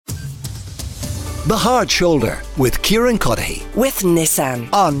The Hard Shoulder with Kieran Cuddihy with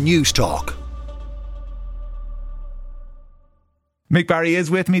Nissan on News Talk. Mick Barry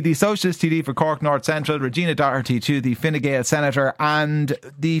is with me, the Socialist TD for Cork North Central, Regina Doherty to the Fine Gael Senator, and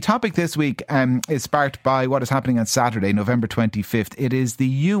the topic this week is sparked by what is happening on Saturday, November 25th. It is the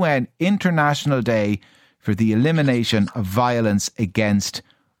UN International Day for the Elimination of Violence Against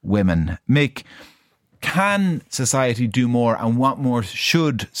Women. Mick, can society do more, and what more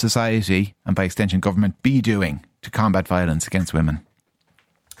should society, and by extension government, be doing to combat violence against women?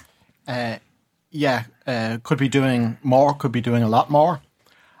 Could be doing more, could be doing a lot more.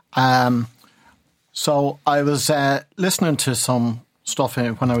 So I was listening to some stuff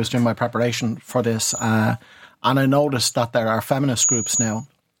when I was doing my preparation for this, and I noticed that there are feminist groups now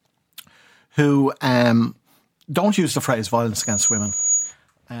who don't use the phrase violence against women.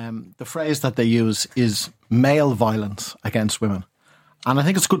 The phrase that they use is male violence against women. And I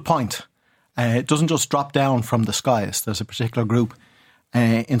think it's a good point. It doesn't just drop down from the skies. There's a particular group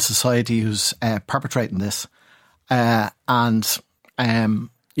in society who's perpetrating this. The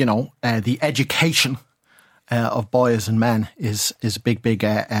education of boys and men is a big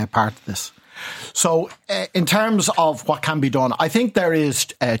part of this. So in terms of what can be done, I think there is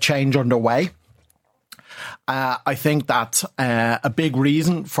change underway. I think that a big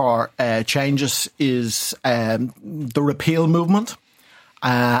reason for changes is the repeal movement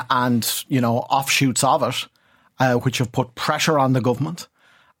and, offshoots of it, which have put pressure on the government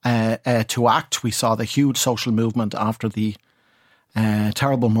to act. We saw the huge social movement after the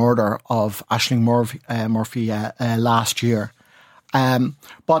terrible murder of Aisling Murphy last year.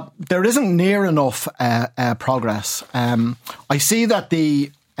 But there isn't near enough progress. I see that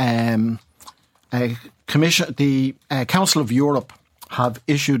the Council of Europe have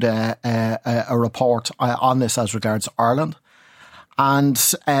issued a report on this as regards Ireland. And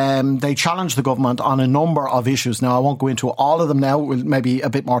they challenged the government on a number of issues. Now, I won't go into all of them now. We'll maybe a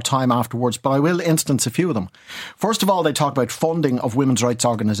bit more time afterwards, but I will instance a few of them. First of all, they talk about funding of women's rights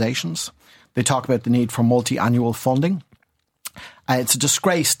organisations. They talk about the need for multi-annual funding. It's a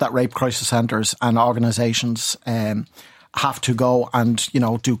disgrace that rape crisis centres and organisations have to go and,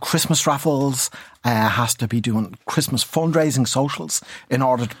 do Christmas raffles, has to be doing Christmas fundraising socials in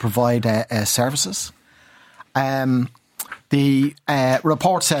order to provide services. The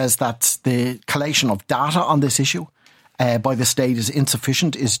report says that the collation of data on this issue by the state is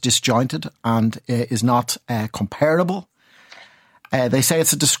insufficient, is disjointed and is not comparable. They say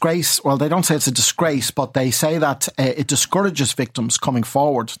it's a disgrace. Well, they don't say it's a disgrace, but they say that it discourages victims coming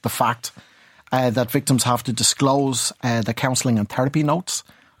forward, the fact that victims have to disclose the counselling and therapy notes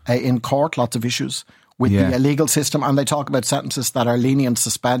in court, lots of issues with the legal system. And they talk about sentences that are lenient,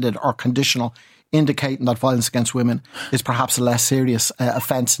 suspended or conditional, indicating that violence against women is perhaps a less serious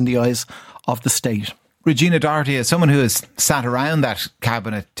offence in the eyes of the state. Regina Doherty, as someone who has sat around that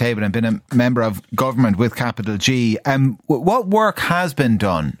cabinet table and been a member of government with capital G, what work has been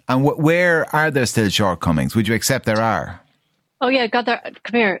done and where are there still shortcomings? Would you accept there are? Oh yeah, come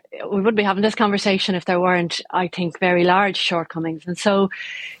here. We wouldn't be having this conversation if there weren't, I think, very large shortcomings. And so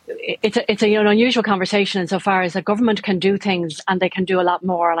it's an unusual conversation insofar as the government can do things and they can do a lot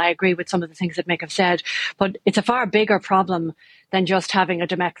more. And I agree with some of the things that Mick have said, but it's a far bigger problem than just having a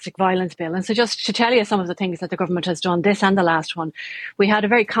domestic violence bill. And so just to tell you some of the things that the government has done, this and the last one, we had a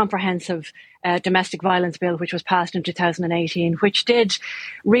very comprehensive domestic violence bill which was passed in 2018, which did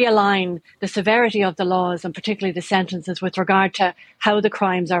realign the severity of the laws and particularly the sentences with regard to how the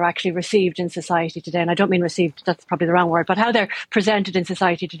crimes are actually received in society today. And I don't mean received, that's probably the wrong word, but how they're presented in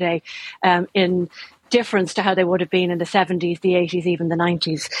society today in difference to how they would have been in the 70s, the 80s, even the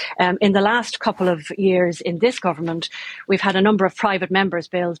 90s. In the last couple of years in this government, we've had a number of private members'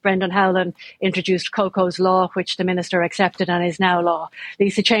 bills. Brendan Howlin introduced Coco's Law, which the Minister accepted and is now law.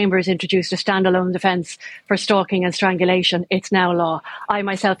 Lisa Chambers introduced a standalone defence for stalking and strangulation. It's now law. I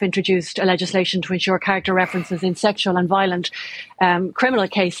myself introduced a legislation to ensure character references in sexual and violent criminal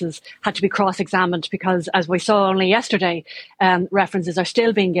cases had to be cross-examined because, as we saw only yesterday, references are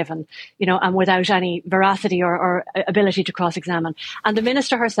still being given, and without any veracity or ability to cross-examine. And the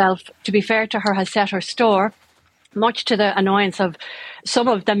Minister herself, to be fair to her, has set her store, much to the annoyance of some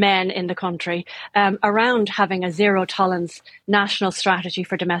of the men in the country, around having a zero tolerance national strategy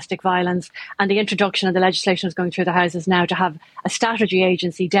for domestic violence, and the introduction of the legislation is going through the Houses now to have a statutory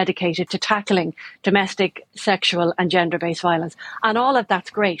agency dedicated to tackling domestic, sexual and gender-based violence. And all of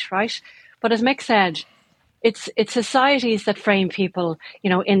that's great, right? But as Mick said, it's societies that frame people,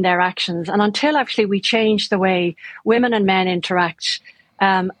 in their actions. And until actually we change the way women and men interact,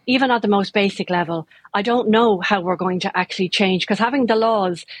 even at the most basic level, I don't know how we're going to actually change, because having the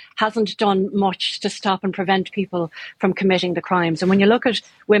laws hasn't done much to stop and prevent people from committing the crimes. And when you look at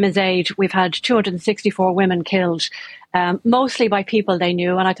women's aid, we've had 264 women killed, mostly by people they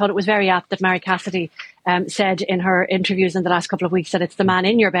knew. And I thought it was very apt that Mary Cassidy said in her interviews in the last couple of weeks that it's the man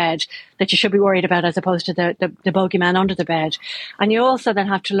in your bed that you should be worried about, as opposed to the bogeyman under the bed. And you also then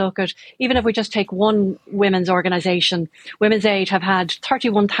have to look at, even if we just take one women's organisation, Women's Aid have had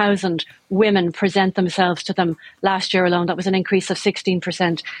 31,000 women present themselves to them last year alone. That was an increase of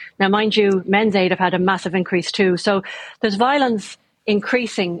 16%. Now, mind you, Men's Aid have had a massive increase too. So there's violence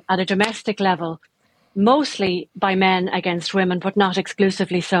increasing at a domestic level, mostly by men against women, but not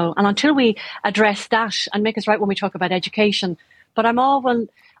exclusively so. And until we address that, and Mick is right when we talk about education, but I'm often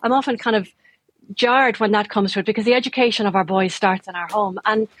kind of jarred when that comes to it, because the education of our boys starts in our home.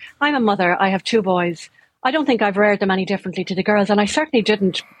 And I'm a mother, I have 2 boys. I don't think I've reared them any differently to the girls, and I certainly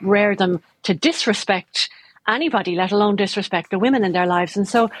didn't rear them to disrespect anybody, let alone disrespect the women in their lives. And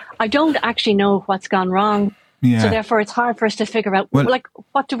so I don't actually know what's gone wrong. Yeah. So therefore it's hard for us to figure out,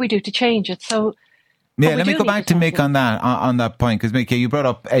 what do we do to change it? So yeah, let me go back to Mick on that point, because Mick, you brought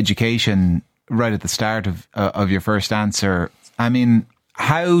up education right at the start of your first answer. I mean,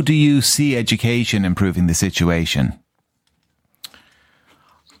 how do you see education improving the situation?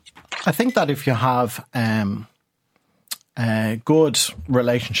 I think that if you have good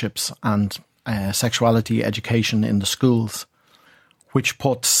relationships and sexuality education in the schools, which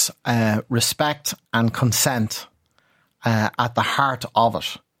puts respect and consent at the heart of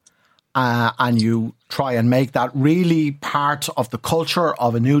it, and you try and make that really part of the culture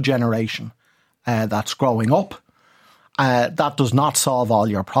of a new generation that's growing up, that does not solve all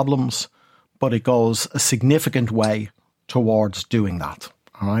your problems, but it goes a significant way towards doing that.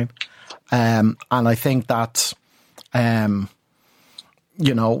 All right. And I think that, there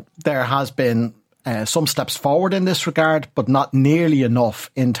has been some steps forward in this regard, but not nearly enough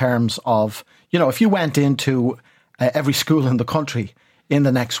in terms of, if you went into every school in the country in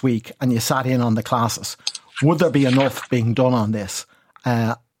the next week and you sat in on the classes, would there be enough being done on this?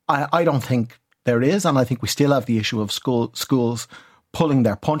 I don't think there is. And I think we still have the issue of schools pulling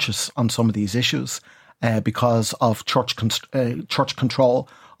their punches on some of these issues because of church control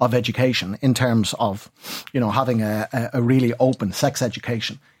of education, in terms of, having a really open sex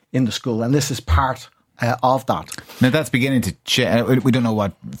education in the school. And this is part of that. Now, that's beginning to change. We don't know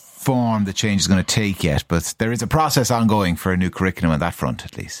what form the change is going to take yet, but there is a process ongoing for a new curriculum on that front,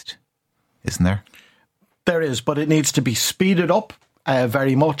 at least, isn't there? There is, but it needs to be speeded up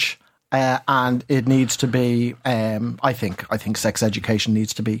very much. And it needs to be, I think sex education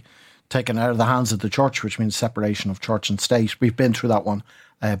needs to be taken out of the hands of the church, which means separation of church and state. We've been through that one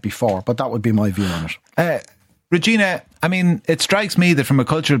before, but that would be my view on it. Regina, I mean, it strikes me that from a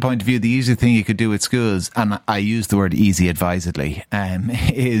cultural point of view, the easy thing you could do with schools, and I use the word easy advisedly,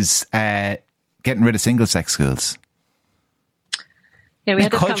 is getting rid of single-sex schools. Yeah, we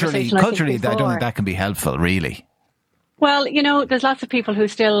had this conversation. Culturally, I don't think that can be helpful, really. Well, there's lots of people who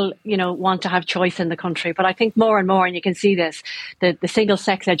still, want to have choice in the country. But I think more and more, and you can see this, the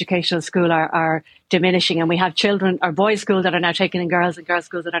single-sex educational school are diminishing. And we have children, or boys' schools that are now taken in girls, and girls'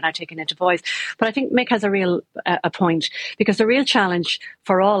 schools that are now taken into boys. But I think Mick has a real point, because the real challenge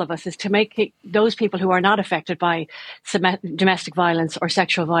for all of us is to make those people who are not affected by domestic violence or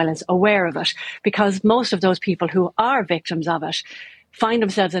sexual violence aware of it. Because most of those people who are victims of it find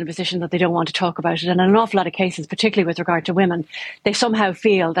themselves in a position that they don't want to talk about it. And in an awful lot of cases, particularly with regard to women, they somehow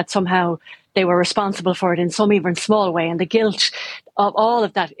feel that somehow they were responsible for it in some even small way. And the guilt of all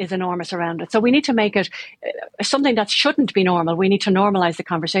of that is enormous around it. So we need to make it something that shouldn't be normal. We need to normalise the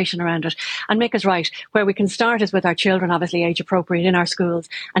conversation around it. And Mick is right. Where we can start is with our children, obviously age appropriate, in our schools,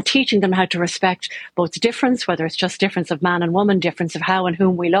 and teaching them how to respect both difference, whether it's just difference of man and woman, difference of how and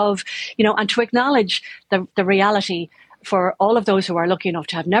whom we love, and to acknowledge the reality for all of those who are lucky enough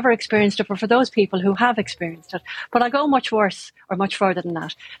to have never experienced it, but for those people who have experienced it. But I go much worse, or much further than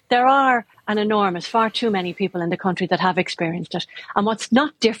that. There are an enormous, far too many people in the country that have experienced it. And what's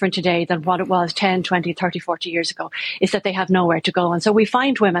not different today than what it was 10, 20, 30, 40 years ago is that they have nowhere to go. And so we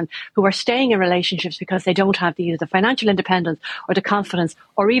find women who are staying in relationships because they don't have either the financial independence or the confidence,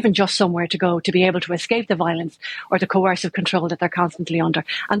 or even just somewhere to go to be able to escape the violence or the coercive control that they're constantly under.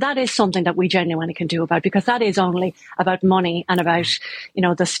 And that is something that we genuinely can do about, because that is only about money and about,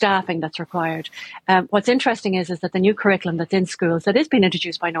 the staffing that's required. What's interesting is that the new curriculum that's in schools, that is being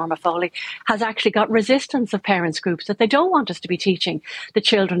introduced by Norma Foley, has actually got resistance of parents groups, that they don't want us to be teaching the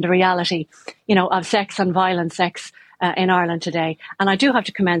children the reality, of sex and violent sex in Ireland today. And I do have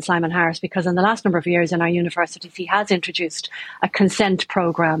to commend Simon Harris, because in the last number of years in our universities, he has introduced a consent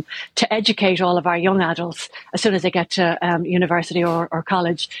programme to educate all of our young adults as soon as they get to university or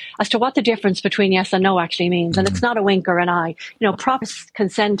college as to what the difference between yes and no actually means. And it's not a wink or an eye. Proper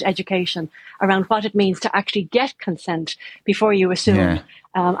consent education around what it means to actually get consent before you assume. Yeah.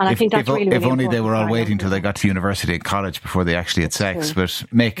 And I think that's really if only important. They were all waiting till they got to university and college before they actually had sex. But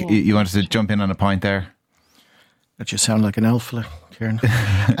Mick, you wanted to jump in on a point there? That you sound like an elf, Kieran.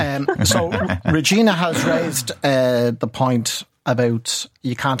 So Regina has raised the point about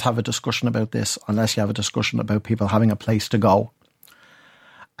you can't have a discussion about this unless you have a discussion about people having a place to go.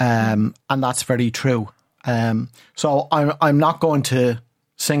 And that's very true. So I'm not going to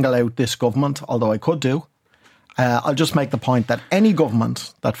single out this government, although I could do. I'll just make the point that any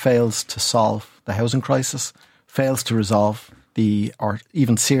government that fails to solve the housing crisis, fails to resolve or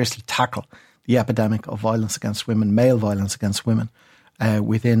even seriously tackle the epidemic of violence against women, male violence against women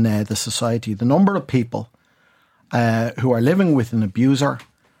within the society. The number of people who are living with an abuser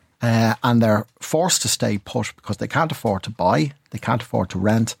and they're forced to stay put because they can't afford to buy, they can't afford to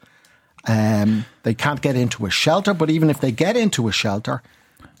rent, they can't get into a shelter. But even if they get into a shelter,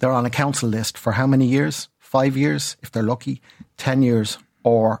 they're on a council list for how many years? 5 years, if they're lucky, 10 years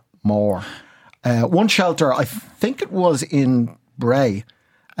or more. One shelter, I think it was in Bray,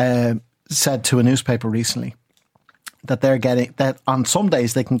 said to a newspaper recently that they're getting, that on some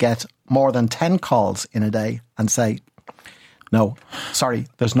days they can get more than 10 calls in a day and say, no, sorry,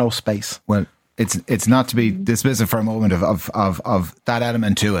 there's no space. Well, it's not to be dismissive for a moment of that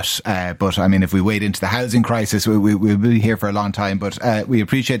element to it. But I mean, if we wade into the housing crisis, we'll be here for a long time. But we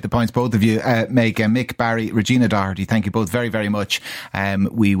appreciate the points both of you make. Mick Barry, Regina Doherty, thank you both very, very much.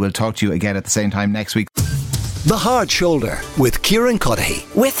 We will talk to you again at the same time next week. The Hard Shoulder with Kieran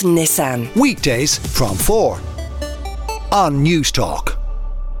Cuddihy. With Nissan. Weekdays from 4 on News Talk.